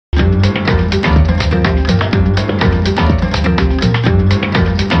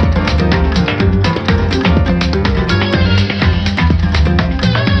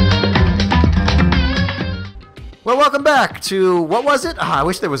back to, what was it? I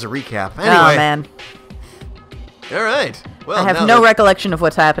wish there was a recap. Anyway. Oh, man. All right. Well, I have no recollection of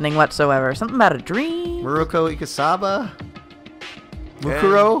what's happening whatsoever. Something about a dream? Muroko Ikasaba?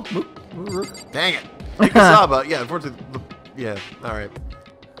 Mukuro? Dang it. Ikasaba. Yeah, unfortunately. Yeah, all right.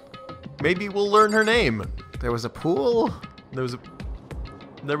 Maybe we'll learn her name. There was a pool? There was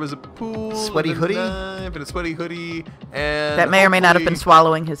a pool. Sweaty hoodie? And a sweaty hoodie. And That may or may not have been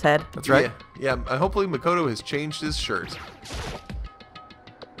swallowing his head. That's right. Yeah, hopefully Makoto has changed his shirt.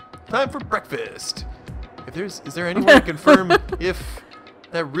 Time for breakfast. Is there any way to confirm if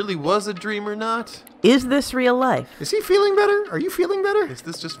that really was a dream or not? Is this real life? Is he feeling better? Are you feeling better? Is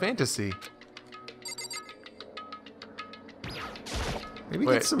this just fantasy? Maybe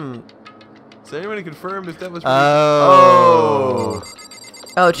Wait. get some... Is anyone confirm if that was really... Oh.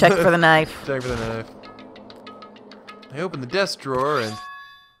 Oh, check for the knife. Check for the knife. I opened the desk drawer and...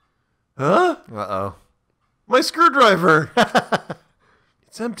 Huh? Uh-oh. My screwdriver!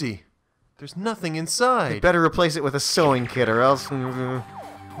 It's empty. There's nothing inside. You better replace it with a sewing kit or else...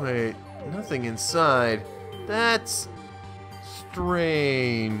 Wait, nothing inside. That's...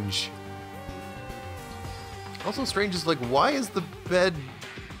 strange. Also strange is like, why is the bed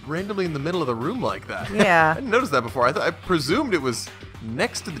randomly in the middle of the room like that? Yeah. I didn't notice that before. I presumed it was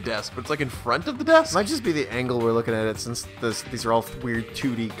next to the desk, but it's like in front of the desk? Might just be the angle we're looking at it, since these are all weird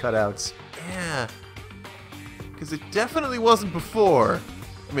 2D cutouts. Yeah. Because it definitely wasn't before.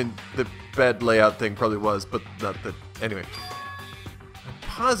 I mean, the bed layout thing probably was, but not the... Anyway. I'm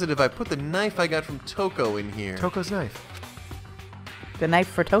positive I put the knife I got from Toko in here. Toko's knife. The knife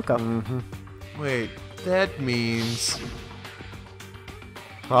for Toko. Mm-hmm. Wait, that means...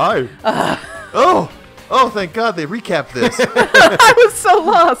 Hi. Oh, thank God they recapped this. I was so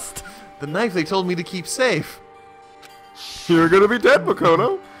lost. The knife they told me to keep safe. You're gonna be dead,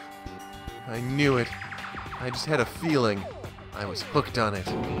 Makoto. I knew it. I just had a feeling. I was hooked on it.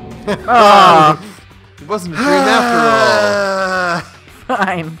 Oh, It wasn't a dream after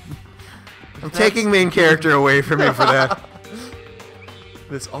fine. I'm taking main character away from you for that. all.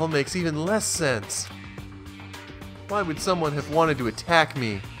 This all makes even less sense. Why would someone have wanted to attack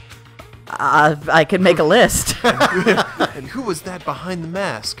me? I could make a list. And who was that behind the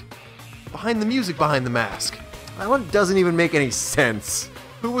mask? Behind the music behind the mask? That one doesn't even make any sense.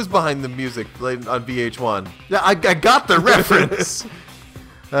 Who was behind the music played on VH1? Yeah, I got the reference.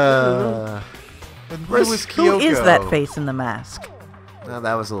 And where was Who Kyoko? is that face in the mask? Now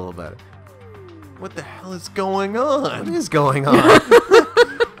that was a little better. What the hell is going What on? is going on?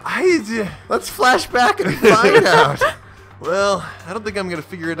 Let's flash back and find out. Well, I don't think I'm gonna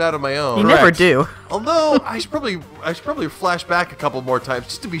figure it out on my own. You never do. Although I should probably flash back a couple more times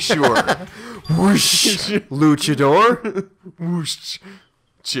just to be sure. Whoosh, luchador. Whoosh.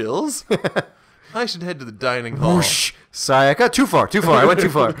 Chills. I should head to the dining hall. Whoosh, Sayaka. Too far. I went too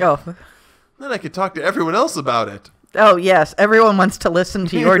far. Oh. Then I could talk to everyone else about it. Oh, yes. Everyone wants to listen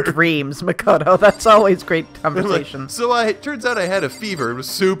to your dreams, Makoto. That's always great conversation. So turns out I had a fever and was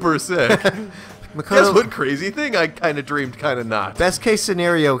super sick. Makoto, Guess what crazy thing I kind of dreamed, kind of not. best case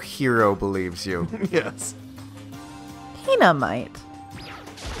scenario, Hero believes you. Yes. Hina might.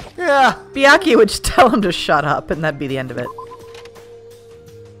 Yeah. Byakuya would just tell him to shut up, and that'd be the end of it.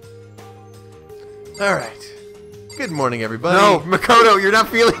 All right. Good morning, everybody. No, Makoto, you're not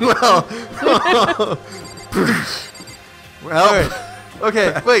feeling well. Well, All right.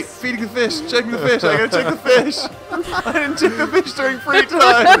 Okay, wait. Feeding the fish. Checking the fish. I gotta check the fish. I didn't check the fish during free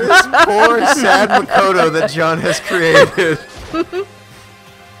time. this poor, sad Makoto that John has created.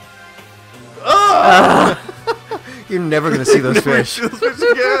 You're never going to see those Never fish. see those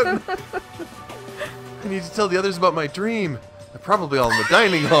fish again. I need to tell the others about my dream. They're probably all in the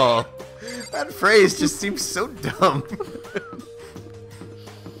dining hall. That phrase just seems so dumb.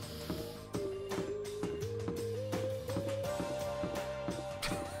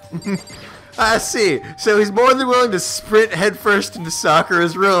 I see. So he's more than willing to sprint headfirst into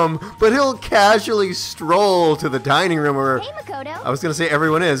Sakura's room, but he'll casually stroll to the dining room where... Hey, Makoto. I was going to say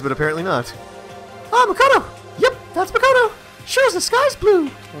everyone is, but apparently not. Ah, Makoto! Yep, that's Makoto! Sure as the sky's blue!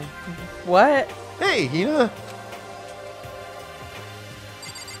 What? Hey, Hina.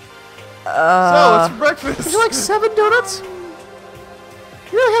 So, what's for breakfast? Would you like 7 donuts?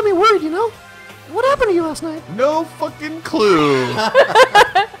 You really had me worried, you know? What happened to you last night? No fucking clue.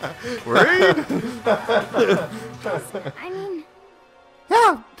 Worried? I mean,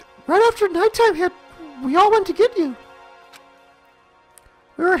 Yeah, right after nighttime hit, we all went to get you.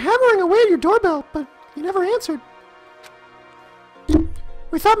 We were hammering away at your doorbell, but you never answered.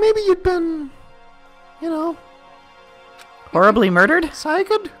 We thought maybe you'd been, you know, Horribly murdered?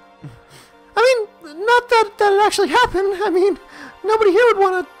 psyched. I mean, not that it actually happened. I mean, nobody here would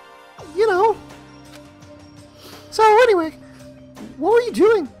want to, you know. So anyway, what were you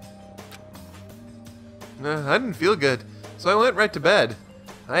doing? I didn't feel good, so I went right to bed.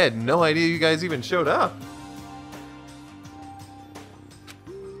 I had no idea you guys even showed up.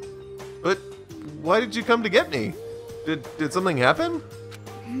 But why did you come to get me? Did something happen?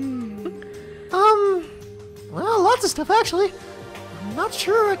 Well, lots of stuff actually. I'm not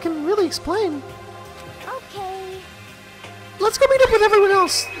sure I can really explain. Okay. Let's go meet up with everyone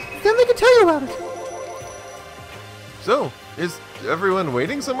else. Then they can tell you about it. So, is everyone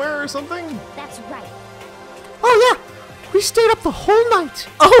waiting somewhere or something? That's right. Oh yeah, we stayed up the whole night.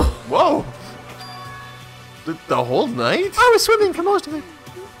 Oh! Whoa! The whole night? I was swimming for most of it.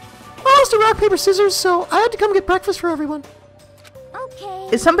 I lost a rock, paper, scissors, so I had to come get breakfast for everyone.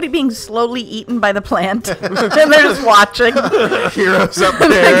 Okay. Is somebody being slowly eaten by the plant? And they're just watching. Hero's up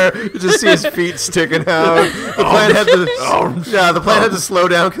there. You just see his feet sticking out. The plant had to, the plant had to slow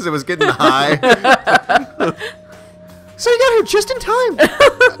down because it was getting high. So you got here just in time.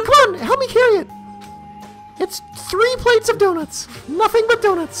 Come on, help me carry it. It's 3 plates of donuts. Nothing but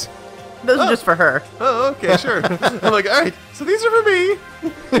donuts. Those are just for her. Oh, okay, sure. I'm like, alright, so these are for me.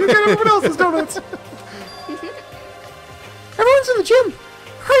 You get everyone else's donuts. Everyone's in the gym.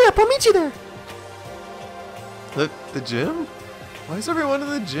 Hurry up, I'll meet you there. The gym? Why is everyone in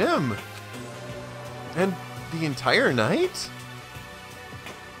the gym? And the entire night?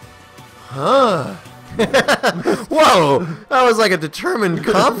 Huh. Whoa, that was like a determined,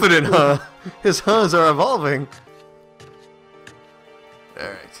 confident huh. His huhs are evolving.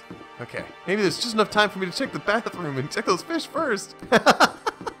 Alright. Okay. Maybe there's just enough time for me to check the bathroom and check those fish first.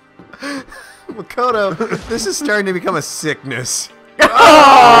 Makoto, this is starting to become a sickness.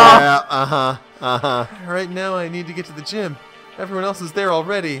 Yeah, Right now I need to get to the gym. Everyone else is there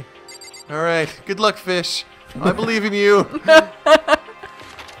already. Alright. Good luck, fish. I believe in you.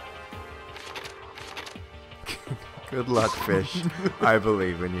 Good luck, fish. I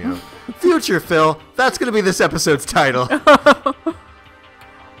believe in you. Future Phil, that's going to be this episode's title. Alright.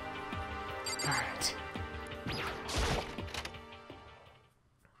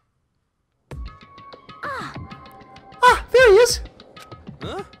 Ah, there he is.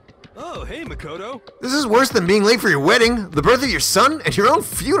 Huh? Oh, hey, Makoto. This is worse than being late for your wedding, the birth of your son, and your own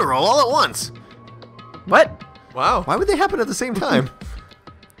funeral all at once. What? Wow. Why would they happen at the same time?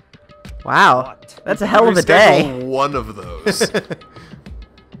 Wow. That's a hell of a day. Reschedule one of those.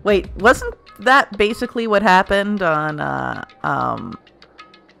 Wait, wasn't that basically what happened on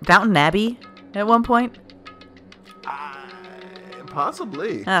Downton Abbey at one point?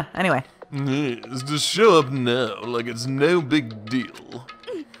 Possibly. Anyway. Yes, just show up now like it's no big deal.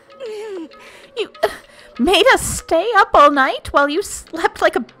 You made us stay up all night while you slept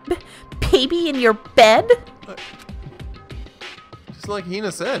like a baby in your bed? Just like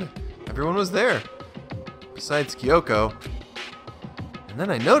Hina said, everyone was there. Besides Kyoko. And then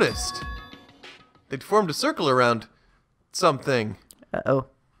I noticed they'd formed a circle around something. Uh-oh.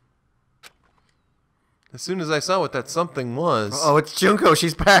 As soon as I saw what that something was. Oh, it's Junko.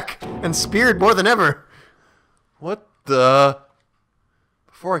 She's back and speared more than ever. What the?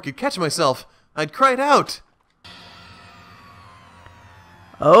 Before I could catch myself, I'd cried out.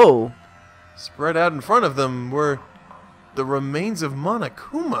 Oh. Spread out in front of them were the remains of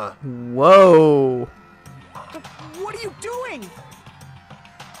Monokuma. Whoa. What are you doing?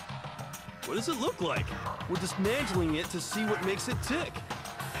 What does it look like? We're dismantling it to see what makes it tick.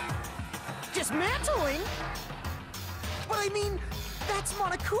 Dismantling? But I mean, that's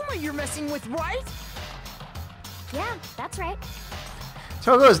Monokuma you're messing with, right? Yeah, that's right.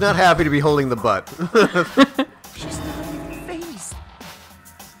 Togo is not happy to be holding the butt. She's not even phased.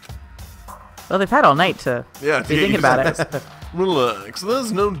 Well, they've had all night to Yeah, be thinking about it. Relax,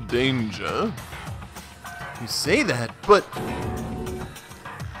 there's no danger. You say that, but...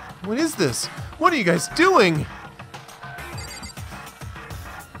 What is this? What are you guys doing?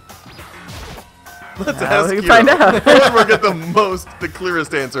 Let's ask we you. can find out. Whoever get the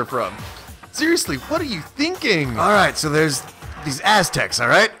clearest answer from. Seriously, what are you thinking? All right, so there's these Aztecs, all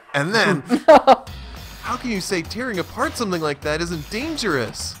right? And then... How can you say tearing apart something like that isn't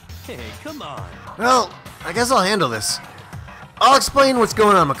dangerous? Hey, come on. Well, I guess I'll handle this. I'll explain what's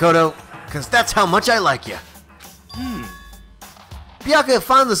going on, Makoto, because that's how much I like you. Byakuya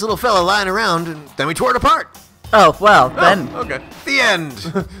found this little fella lying around, and then we tore it apart. Oh, well, then. Oh, okay. The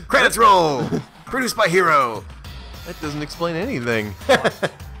end. Credits roll. Produced by Hero. That doesn't explain anything.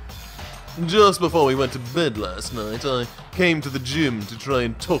 Just before we went to bed last night, I came to the gym to try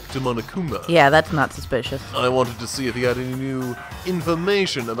and talk to Monokuma. Yeah, that's not suspicious. I wanted to see if he had any new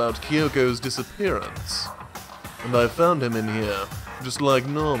information about Kyoko's disappearance. And I found him in here, just like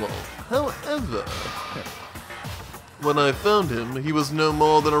normal. However, when I found him, he was no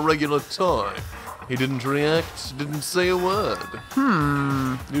more than a regular toy. He didn't react, didn't say a word.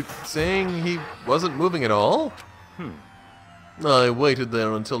 You're saying he wasn't moving at all? I waited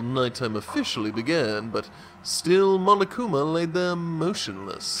there until nighttime officially began, but still Monokuma lay there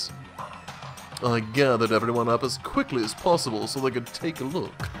motionless. I gathered everyone up as quickly as possible so they could take a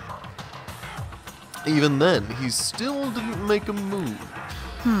look. Even then, he still didn't make a move.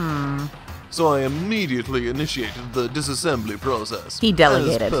 So I immediately initiated the disassembly process. He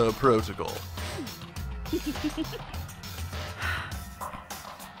delegated. As per protocol.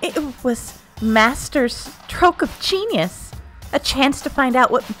 It was Master's stroke of genius. A chance to find out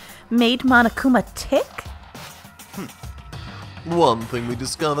what made Monokuma tick? One thing we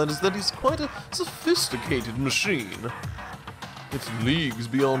discovered is that he's quite a sophisticated machine. It's leagues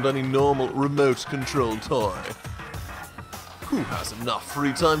beyond any normal remote-controlled toy. Who has enough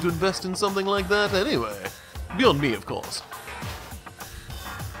free time to invest in something like that anyway? Beyond me, of course.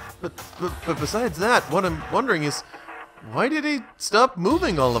 But besides that, what I'm wondering is, why did he stop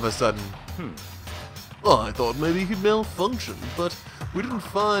moving all of a sudden? I thought maybe he'd malfunctioned, but we didn't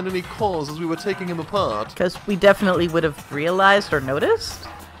find any cause as we were taking him apart. Because we definitely would have realized or noticed.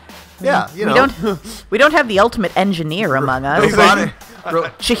 Yeah, you know. We don't have the ultimate engineer among us. Robotic.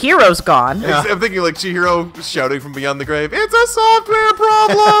 Chihiro's gone. Yeah. I'm thinking like Chihiro shouting from beyond the grave, "It's a software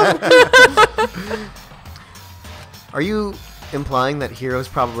problem!" Are you implying that Hiro's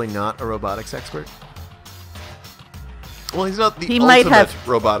probably not a robotics expert? Well, he's not the He ultimate might have-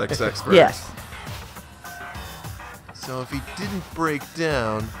 robotics expert. Yes. So if he didn't break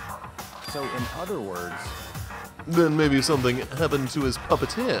down, So, in other words, then maybe something happened to his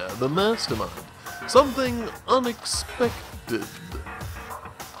puppeteer, the mastermind. Something unexpected.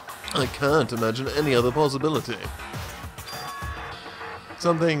 I can't imagine any other possibility.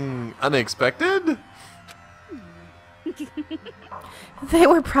 Something unexpected? They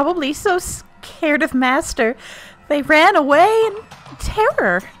were probably so scared of Master, they ran away in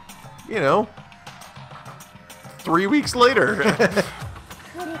terror. You know, 3 weeks later.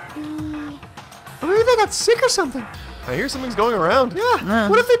 Could it be? Or maybe they got sick or something. I hear something's going around. Yeah.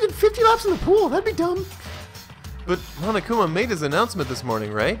 What if they did 50 laps in the pool? That'd be dumb. But Monokuma made his announcement this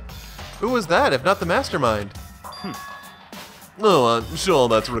morning, right? Who was that, if not the mastermind? Oh, I'm sure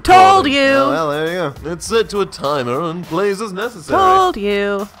that's recorded. Told you. Oh, well, there you go. It's set to a timer and plays as necessary. Told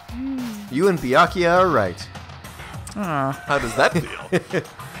you. You and Byakuya are right. Aw. How does that feel?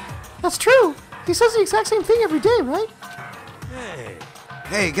 That's true. He says the exact same thing every day, right? hey,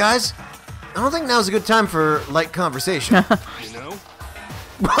 Hey, guys. I don't think now's a good time for light conversation. you know?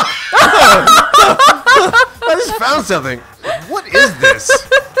 I just found something. What is this?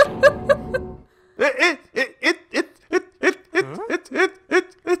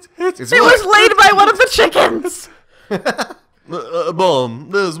 It's It was laid by one of the chickens. A bomb.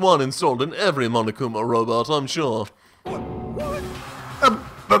 There's one installed in every Monokuma robot, I'm sure. Bomb?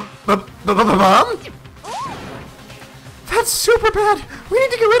 That's super bad. We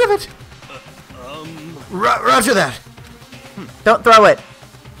need to get rid of it. Roger that. Don't throw it.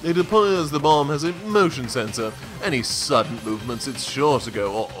 It appears the bomb has a motion sensor. Any sudden movements, it's sure to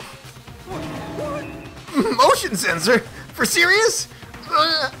go off. Motion sensor? For serious?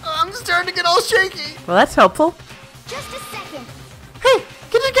 I'm starting to get all shaky. Well, that's helpful. Just a second. Hey,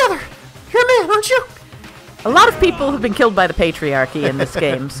 get together. You're a man, aren't you? A lot of people have been killed by the patriarchy in this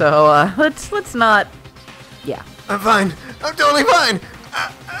game, so let's not. Yeah. I'm fine. I'm totally fine.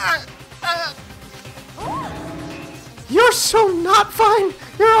 You're so not fine.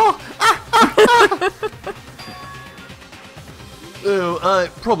 You're all. Oh, I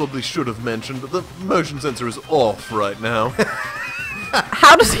probably should have mentioned, but the motion sensor is off right now.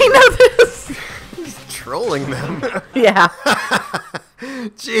 How does he know this? He's trolling them. Yeah.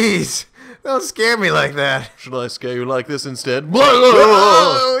 Jeez. Don't scare me like that. Should I scare you like this instead?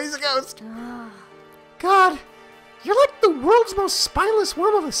 Oh, he's a ghost. God, you're like the world's most spineless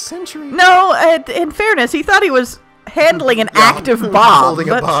worm of the century. No, in fairness, he thought he was handling an active bomb. Holding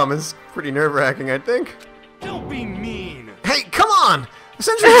a but- bomb is pretty nerve-wracking, I think. Don't be mean. Hey, come on! The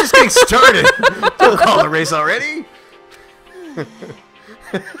century's just getting started. Don't call the race already. Is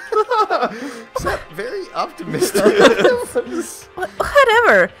that very optimistic?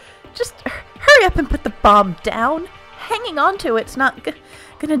 Whatever. Just hurry up and put the bomb down. Hanging on to it's not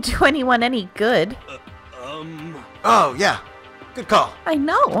gonna do anyone any good. Oh, yeah. Good call. I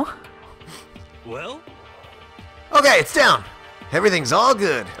know. Well? Okay, it's down. Everything's all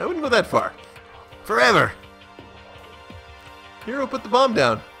good. I wouldn't go that far. Forever. Hero put the bomb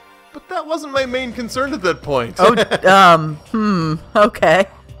down. But that wasn't my main concern at that point. Okay.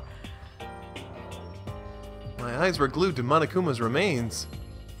 My eyes were glued to Monokuma's remains.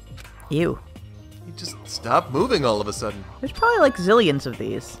 Ew. He just stopped moving all of a sudden. There's probably like zillions of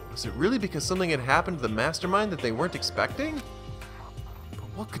these. Was it really because something had happened to the mastermind that they weren't expecting? But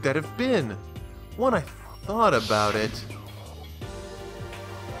what could that have been? When I thought about it,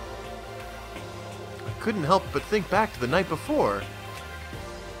 I couldn't help but think back to the night before.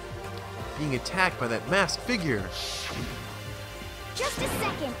 Being attacked by that masked figure. Just a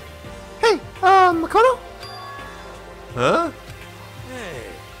second. Hey, Makoto? Huh? Hey.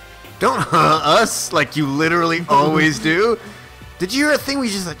 Don't us like you literally always do. Did you hear a thing we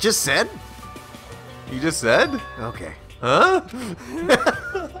just said? You just said? Okay. Huh?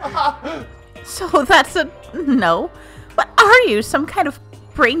 So that's a no. What are you, some kind of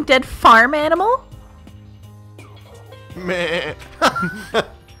brain-dead farm animal? Meh.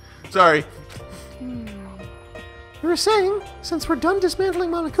 Sorry. You were saying, since we're done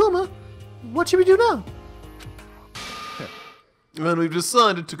dismantling Monokuma, what should we do now? And we've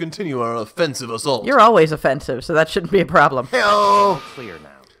decided to continue our offensive assault. You're always offensive, so that shouldn't be a problem. Hello. Clear now.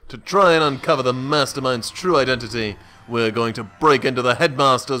 To try and uncover the mastermind's true identity, we're going to break into the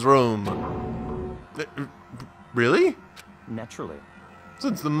headmaster's room. Really? Naturally.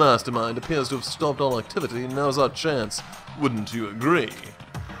 Since the mastermind appears to have stopped all activity, now's our chance. Wouldn't you agree?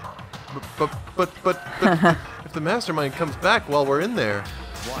 But if the mastermind comes back while we're in there,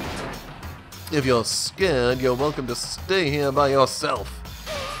 What? if you're scared, you're welcome to stay here by yourself.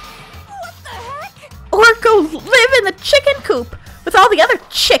 What the heck? Or go live in the chicken coop with all the other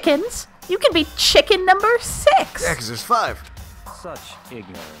chickens. You can be chicken number 6. Yeah, 'cause there's 5. Such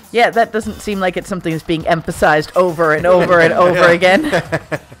ignorance. Yeah, that doesn't seem like it's something that's being emphasized over and over and over again.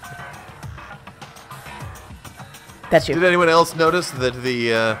 That's you. Did anyone else notice that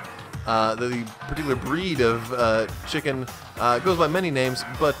the particular breed of chicken goes by many names,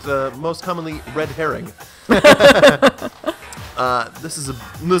 but most commonly red herring? This is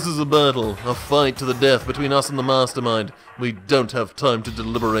a battle, a fight to the death between us and the mastermind. We don't have time to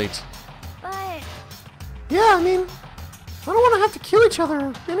deliberate. But Yeah, I mean, I don't want to have to kill each other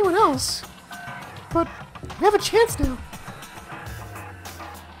or anyone else. But we have a chance now.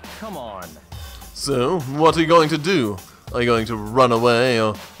 Come on. So, what are you going to do? Are you going to run away,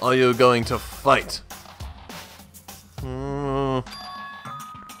 or are you going to fight? You're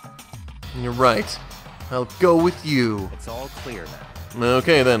right. I'll go with you. It's all clear now.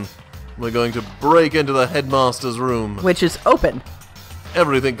 Okay then. We're going to break into the headmaster's room. Which is open.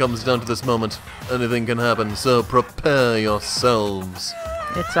 Everything comes down to this moment. Anything can happen, so prepare yourselves.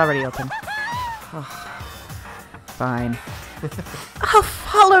 It's already open. Fine. I'll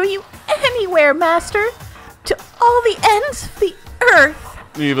follow you anywhere, Master. To all the ends of the earth.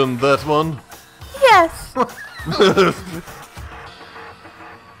 Even that one? Yes.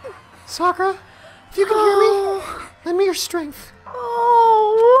 Sakura, if you can hear me, lend me your strength.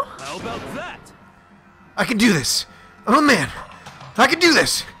 Oh. How about that? I can do this. I'm a man. I can do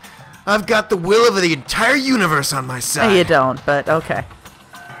this. I've got the will of the entire universe on my side. You don't, but okay.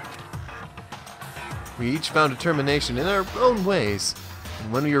 We each found determination in our own ways.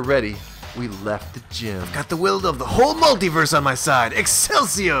 And when we were ready, we left the gym. Got the will of the whole multiverse on my side.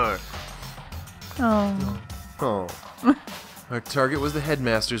 Excelsior! Oh. Oh. Our target was the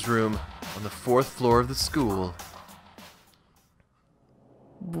headmaster's room on the 4th floor of the school.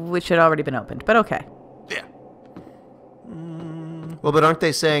 Which had already been opened, but okay. Yeah. Well, but aren't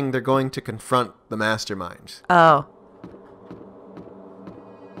they saying they're going to confront the mastermind? Oh.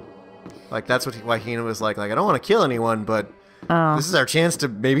 Like, that's what why Hina was like, I don't want to kill anyone, but Oh. this is our chance to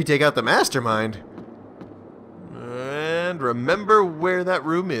maybe take out the mastermind. And remember where that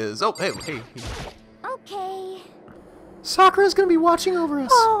room is. Oh, hey. okay. Sakura's gonna be watching over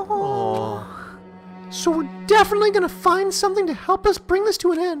us. Oh. So we're definitely gonna find something to help us bring this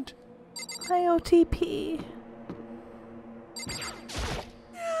to an end. IOTP.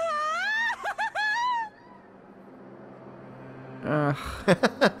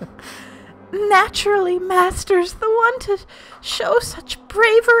 Naturally, Master's the one to show such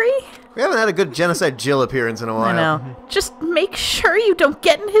bravery. We haven't had a good Genocide Jill appearance in a while. I know. Just make sure you don't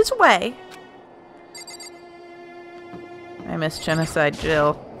get in his way. I miss Genocide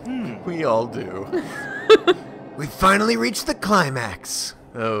Jill. We all do. We finally reached the climax.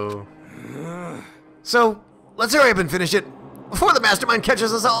 Oh. So, let's hurry up and finish it before the mastermind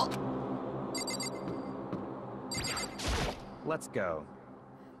catches us all. Let's go.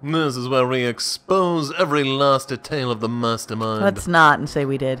 This is where we expose every last detail of the mastermind. Let's not and say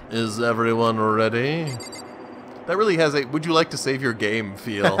we did. Is everyone ready? That really has a would you like to save your game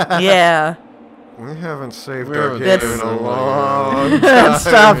feel. Yeah. We haven't saved We our haven't game saved in a it. long time.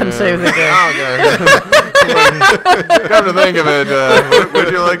 Stop and save the game. Come to think of it,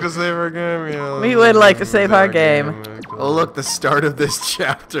 would you like to save our game? Yeah, We would like to save our game. Oh, look, the start of this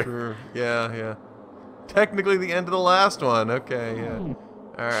chapter. Yeah. Technically the end of the last one. Okay, yeah.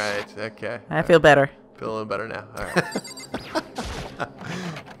 Alright, okay. I feel better. Feeling better now. Alright.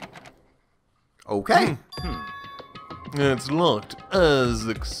 Okay. It's locked as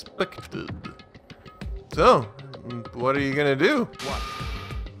expected. So, what are you gonna do? What?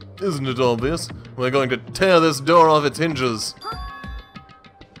 Isn't it obvious? We're going to tear this door off its hinges.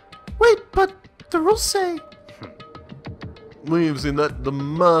 Wait, but the rules say... We've seen that the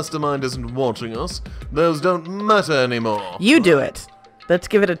mastermind isn't watching us. Those don't matter anymore. You do it. Let's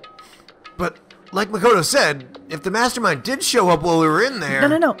give it a... But, like Makoto said, if the mastermind did show up while we were in there...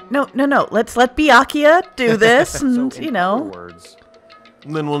 No. Let's let Byakuya do this and, you know... Words.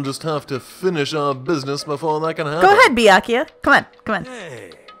 Then we'll just have to finish our business before that can happen. Go ahead, Byakuya. Come on.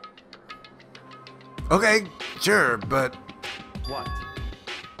 Hey. Okay, sure, but... What?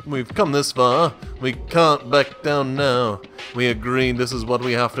 We've come this far. We can't back down now. We agreed this is what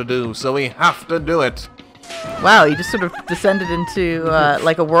we have to do, so we have to do it. Wow, you just sort of descended into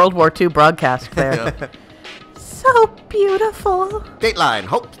like a World War II broadcast there. Yeah. So beautiful. Dateline,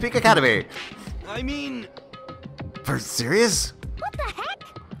 Hope Peak Academy. I mean... For serious? What the heck?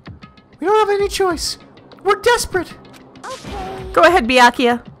 We don't have any choice. We're desperate. Okay. Go ahead,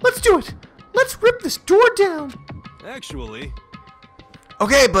 Byakuya. Let's do it. Let's rip this door down. Actually...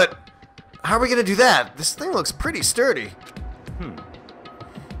 Okay, but how are we gonna do that? This thing looks pretty sturdy.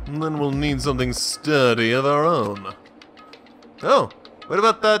 And then we'll need something sturdy of our own. Oh, what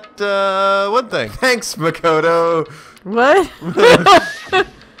about that one thing? Thanks, Makoto. What?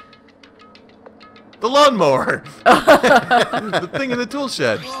 The lawnmower. The thing in the tool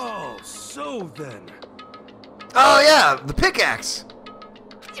shed. Oh, so then... Oh yeah, the pickaxe.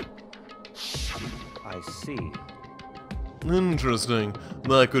 I see. Interesting.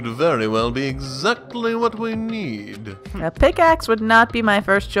 That could very well be exactly what we need. A pickaxe would not be my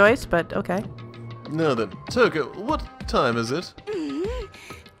first choice, but okay. Now then, Toka, what time is it?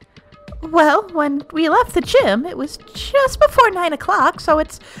 Well, when we left the gym, it was just before 9 o'clock, so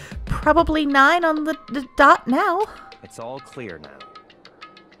it's probably 9 on the dot now. It's all clear now.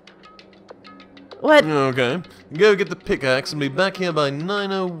 What? Okay, go get the pickaxe and be back here by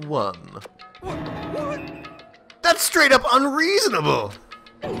 9:01. That's straight up unreasonable.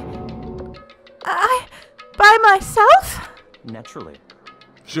 By myself? Naturally.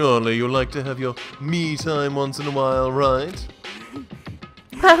 Surely you like to have your me time once in a while, right?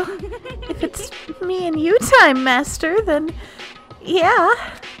 Well, if it's me and you time, Master, then yeah.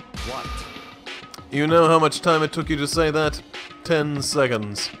 What? You know how much time it took you to say that? 10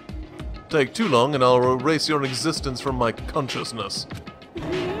 seconds. Take too long and I'll erase your existence from my consciousness.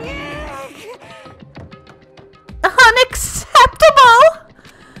 Unacceptable!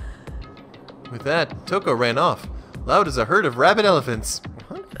 With that, Toko ran off, loud as a herd of rabid elephants.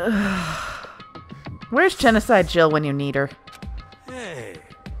 Where's Genocide Jill when you need her? Hey.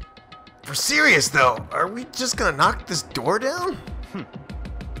 For serious though, are we just gonna knock this door down?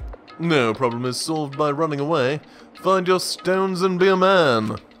 No problem is solved by running away. Find your stones and be a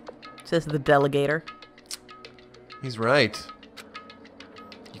man. Says the delegator. He's right.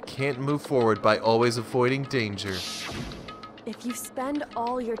 You can't move forward by always avoiding danger. If you spend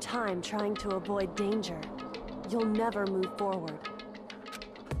all your time trying to avoid danger, you'll never move forward.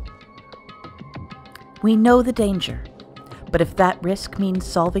 We know the danger, but if that risk means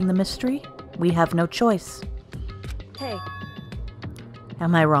solving the mystery, we have no choice. Hey,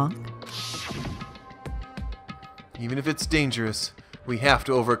 Am I wrong? Even if it's dangerous, we have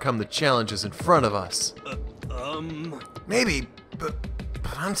to overcome the challenges in front of us. Maybe, but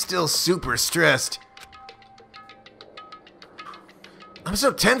I'm still super stressed. I'm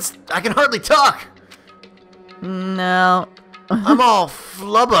so tense, I can hardly talk. No. I'm all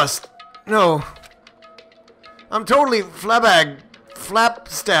flubbust. No. I'm totally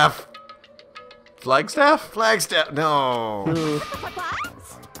flapstaff. Flagstaff? Flagstaff, no.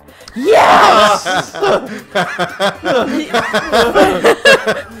 Yes!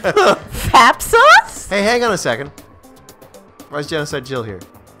 Fap sauce? Hey, hang on a second. Why is Genocide Jill here?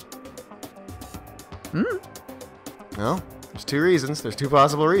 Well, there's two reasons. There's two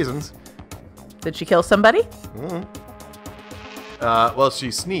possible reasons. Did she kill somebody? Well, she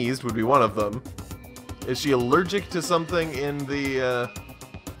sneezed would be one of them. Is she allergic to something in the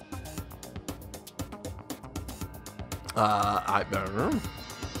I don't know.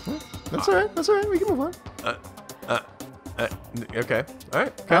 That's all right. That's all right. We can move on. Okay. All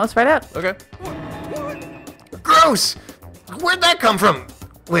right. Okay. Well, let's find out. Okay. Gross! Where'd that come from?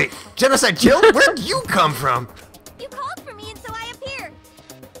 Wait, Genocide Jill? Where'd you come from? You called for me and so I appeared.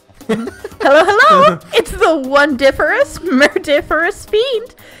 Hello, hello! It's the wondiferous, murdiferous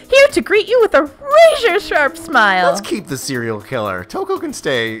fiend, here to greet you with a razor-sharp smile. Let's keep the serial killer. Toko can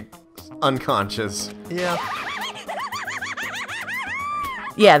stay unconscious. Yeah.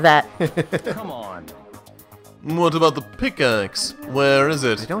 Yeah, that. Come on. What about the pickaxe? Where is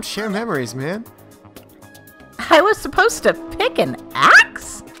They it? don't share memories, man. I was supposed to pick an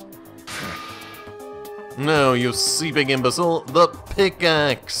axe? No, you seeping imbecile. The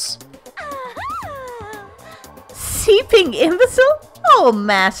pickaxe. Seeping imbecile? Oh,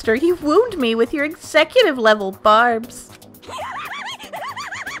 master, you wound me with your executive level barbs.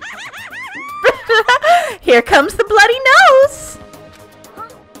 Here comes the bloody nose!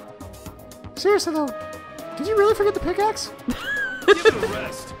 Seriously though, did you really forget the pickaxe? Give it a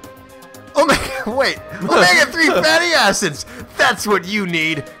rest. Wait, omega-3 fatty acids! That's what you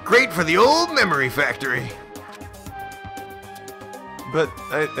need. Great for the old memory factory. But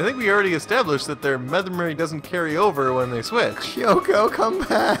I think we already established that their memory doesn't carry over when they switch. Kyoko, come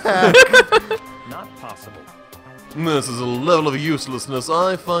back. Not possible. This is a level of uselessness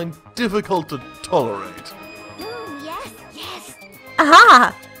I find difficult to tolerate. Yes, yes.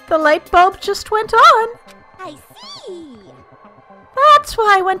 Aha! The light bulb just went on. I see. That's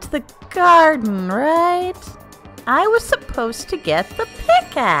why I went to the garden, right? I was supposed to get the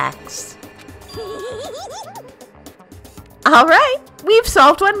pickaxe. All right, we've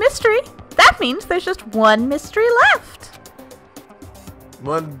solved one mystery. That means there's just one mystery left.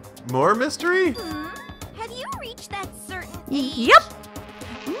 One more mystery? Have you reached that certain Yep.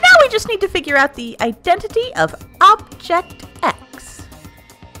 Now we just need to figure out the identity of Object X.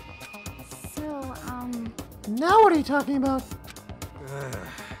 So, Now what are you talking about?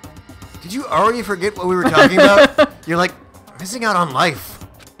 Did you already forget what we were talking about? You're like missing out on life.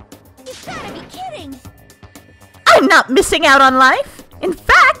 you gotta be kidding. I'm not missing out on life. In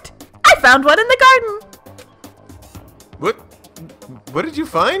fact, I found one in the garden. What did you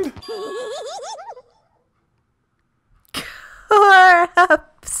find?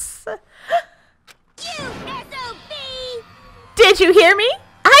 Corpse. You SOB! Did you hear me?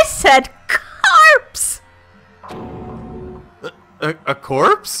 I said corpse. A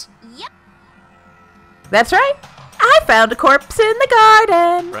corpse? Yep. That's right. I found a corpse in the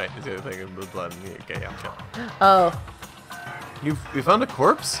garden. Right, is the other thing with blood. Okay, yeah. Oh. You found a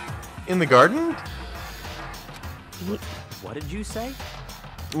corpse? In the garden? What did you say?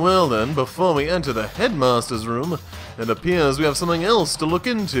 Well then, before we enter the headmaster's room, it appears we have something else to look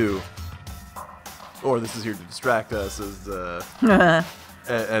into. Or this is here to distract us as,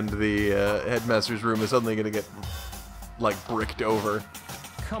 and the headmaster's room is suddenly gonna get, like, bricked over.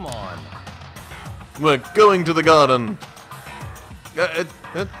 Come on. We're going to the garden.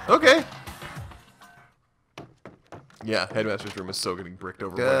 Okay. Yeah, headmaster's room is so getting bricked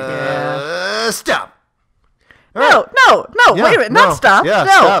over. Stop. No, Yeah, wait a minute, no, not stop. Yeah,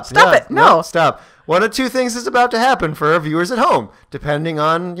 no, stop yeah, it, no. Stop. One of two things is about to happen for our viewers at home, depending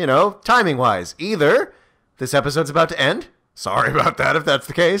on, timing-wise. Either this episode's about to end, sorry about that if that's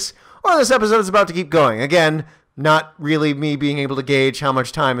the case, or this episode is about to keep going. Again, not really me being able to gauge how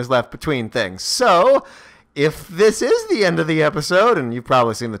much time is left between things. So, if this is the end of the episode, and you've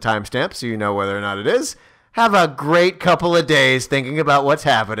probably seen the timestamp, so you know whether or not it is, have a great couple of days thinking about what's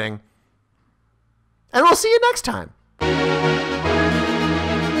happening. And we'll see you next time.